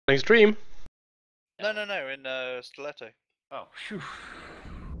Stream. No, in Stiletto. Oh, phew.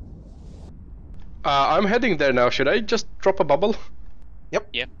 I'm heading there now. Should I just drop a bubble? Yep.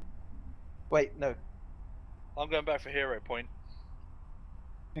 Yep. Wait, no. I'm going back for Hero Point.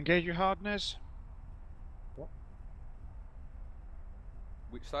 Engage your hardness.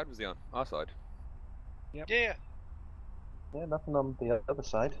 Which side was he on? Our side. Yep. Yeah. Yeah, nothing on the other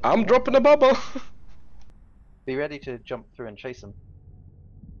side. I'm dropping a bubble. Be ready to jump through and chase him.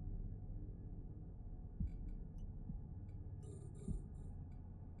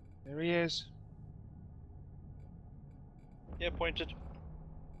 There he is. Yeah, pointed.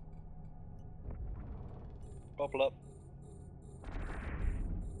 Bubble up.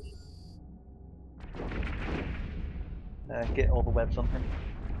 Get all the webs on him.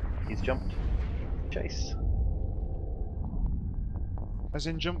 He's jumped. Chase. As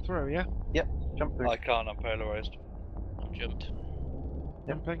in jump through, yeah? Yep, jump through. I can't, I'm polarized. I've jumped.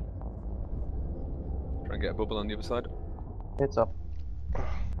 Jumping. Try and get a bubble on the other side. It's up.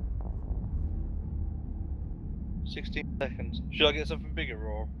 16 seconds. Should I get something bigger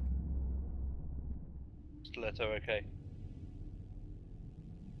or? Stiletto, okay.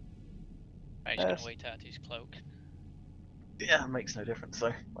 Right, he's gonna wait out his cloak. Yeah, makes no difference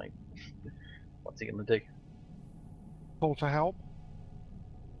though. Like, what's he gonna do? Call for help.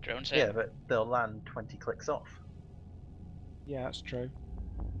 Drone's Yeah, in. but they'll land 20 clicks off. Yeah, that's true.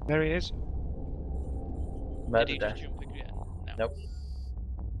 There he is. Did Murder he death. just jump again? No. Nope.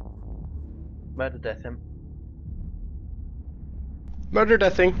 Murder death him. Murder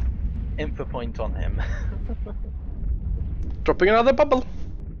that thing. Info point on him. Dropping another bubble.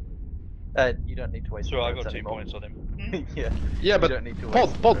 You don't need to waste So I words got 2 anymore. points on him. Yeah. Yeah, You but don't need to pod,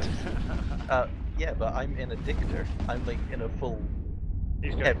 waste pod. words. Yeah, but I'm in a dictator. I'm like in a full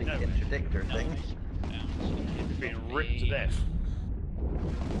He's going heavy nowhere. interdictor No, thing. he's down. He's being ripped to death.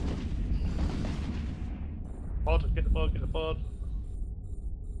 Pod, get the pod, get the pod.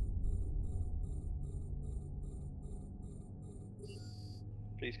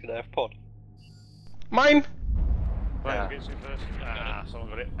 Please could I have pod? Mine. Wait, Yeah. gets in first. Ah, someone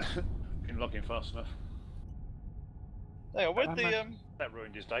got it. Didn't log in fast enough. Hang on, where'd I'm the That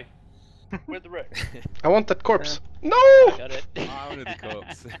ruined his day. where'd the wreck? I want that corpse. No! Got it. I wanted the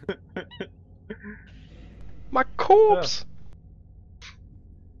corpse. My corpse!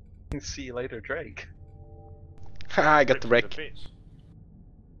 See you later, Drake. I got the wreck. Ripped to bits.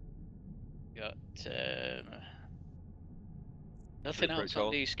 Got nothing Pretty else cool.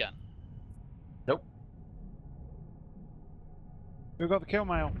 on D-scan. Who got the kill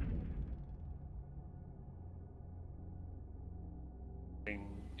mail? Ding,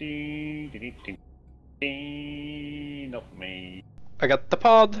 ding, ding, ding, ding, ding, not me. I got the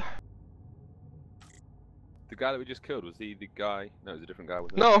pod. The guy that we just killed, was he the guy? No, it was a different guy,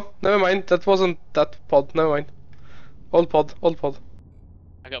 wasn't it? No, never mind. That wasn't that pod. Never mind. Old pod. Old pod.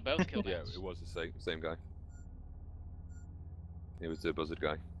 I got both kill Yeah, mails. it was the same guy. It was the buzzard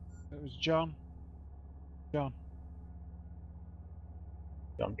guy. It was John. John.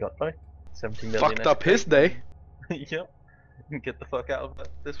 John Godfrey. 70 million. Fucked up his day. Yep. Get the fuck out of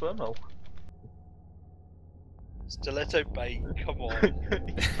this wormhole. Stiletto bait, come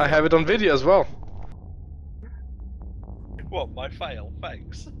on. I have it on video as well. What, my fail?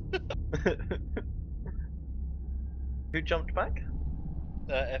 Thanks. Who jumped back?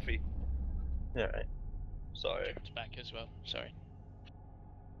 Effie. Yeah, right. Sorry. Jumped back as well. Sorry.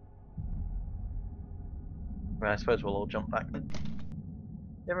 Well, I suppose we'll all jump back then.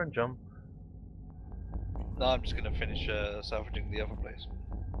 Everyone jump. No, I'm just gonna finish salvaging the other place.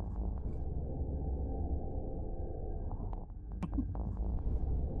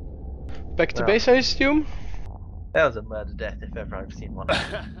 Back to Yeah. base, I assume. That was a murder death if ever I've seen one.